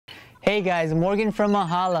Hey guys, Morgan from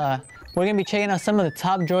Mahala. We're going to be checking out some of the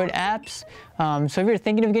top Droid apps. So if you're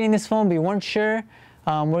thinking of getting this phone but you weren't sure,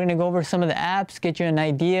 we're going to go over some of the apps, get you an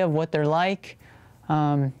idea of what they're like.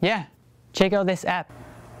 Yeah, check out this app.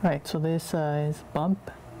 Right, so this is Bump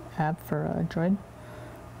app for Droid.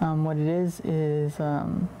 What it is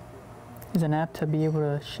an app to be able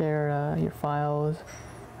to share your files.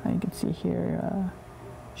 You can see here,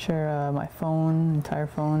 share my phone, entire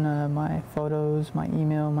phone, my photos, my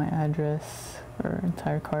email, my address, or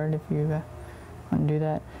entire card if you want to do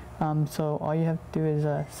that. So all you have to do is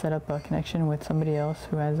set up a connection with somebody else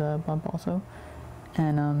who has a Bump also,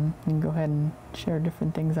 and you can go ahead and share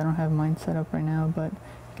different things. I don't have mine set up right now, but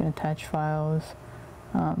you can attach files,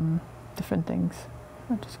 different things.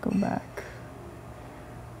 I'll just go back.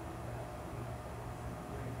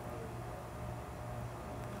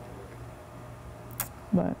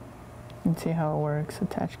 But you can see how it works.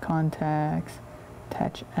 Attach contacts,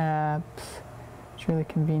 attach apps. It's really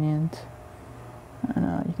convenient.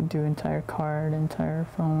 And you can do entire card, entire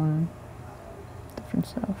phone, different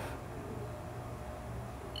stuff.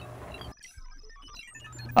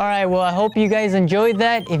 Alright, well I hope you guys enjoyed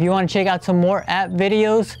that. If you want to check out some more app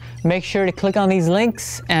videos, make sure to click on these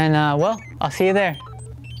links and well, I'll see you there.